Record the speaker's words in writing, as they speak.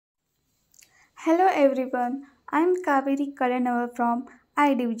Hello everyone, I'm Kaveri Kalanava from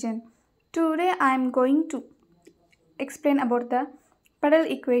I Division. Today I'm going to explain about the puddle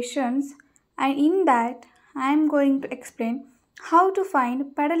equations, and in that I'm going to explain how to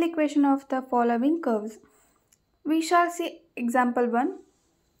find puddle equation of the following curves. We shall see example 1.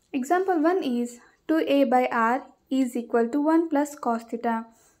 Example 1 is 2a by r is equal to 1 plus cos theta.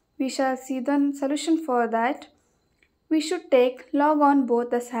 We shall see the solution for that. We should take log on both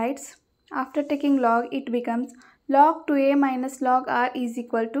the sides. After taking log, it becomes log 2a minus log r is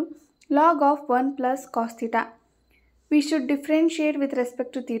equal to log of 1 plus cos theta. We should differentiate with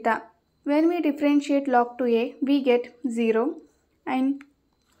respect to theta. When we differentiate log 2a, we get 0, and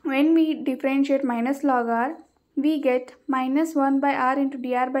when we differentiate minus log r, we get minus 1 by r into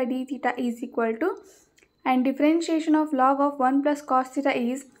dr by d theta is equal to, and differentiation of log of 1 plus cos theta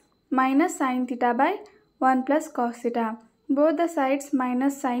is minus sin theta by 1 plus cos theta. Both the sides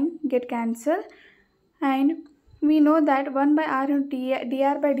minus sin get cancelled, and we know that 1 by r into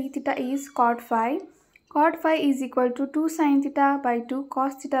dr by d theta is cot phi. Cot phi is equal to 2 sin theta by 2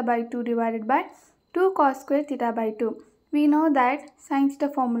 cos theta by 2 divided by 2 cos square theta by 2. We know that sin theta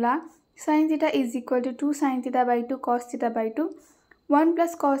formula, sin theta is equal to 2 sin theta by 2 cos theta by 2. 1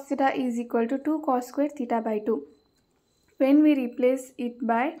 plus cos theta is equal to 2 cos square theta by 2. When we replace it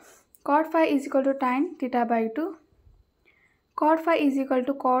by cot phi is equal to tan theta by 2, cot phi is equal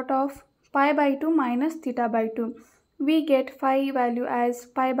to cot of pi by 2 minus theta by 2. We get phi value as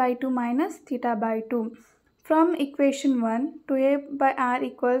pi by 2 minus theta by 2. From equation 1, 2a by r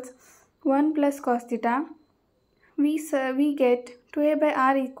equals 1 plus cos theta. We get 2a by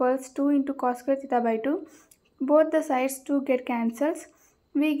r equals 2 into cos square theta by 2. Both the sides 2 get cancels.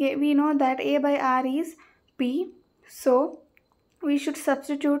 We know that a by r is p. So we should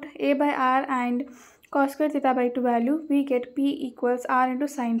substitute a by r and cos square theta by 2 value. We get p equals r into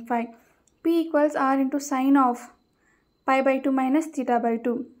sin phi. P equals r into sin of pi by 2 minus theta by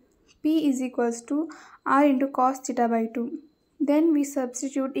 2. P is equals to r into cos theta by 2. Then we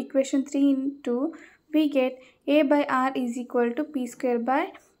substitute equation 3 into, we get a by r is equal to p square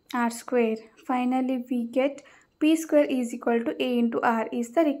by r square. Finally, we get p square is equal to a into r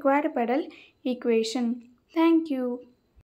is the required puddle equation. Thank you.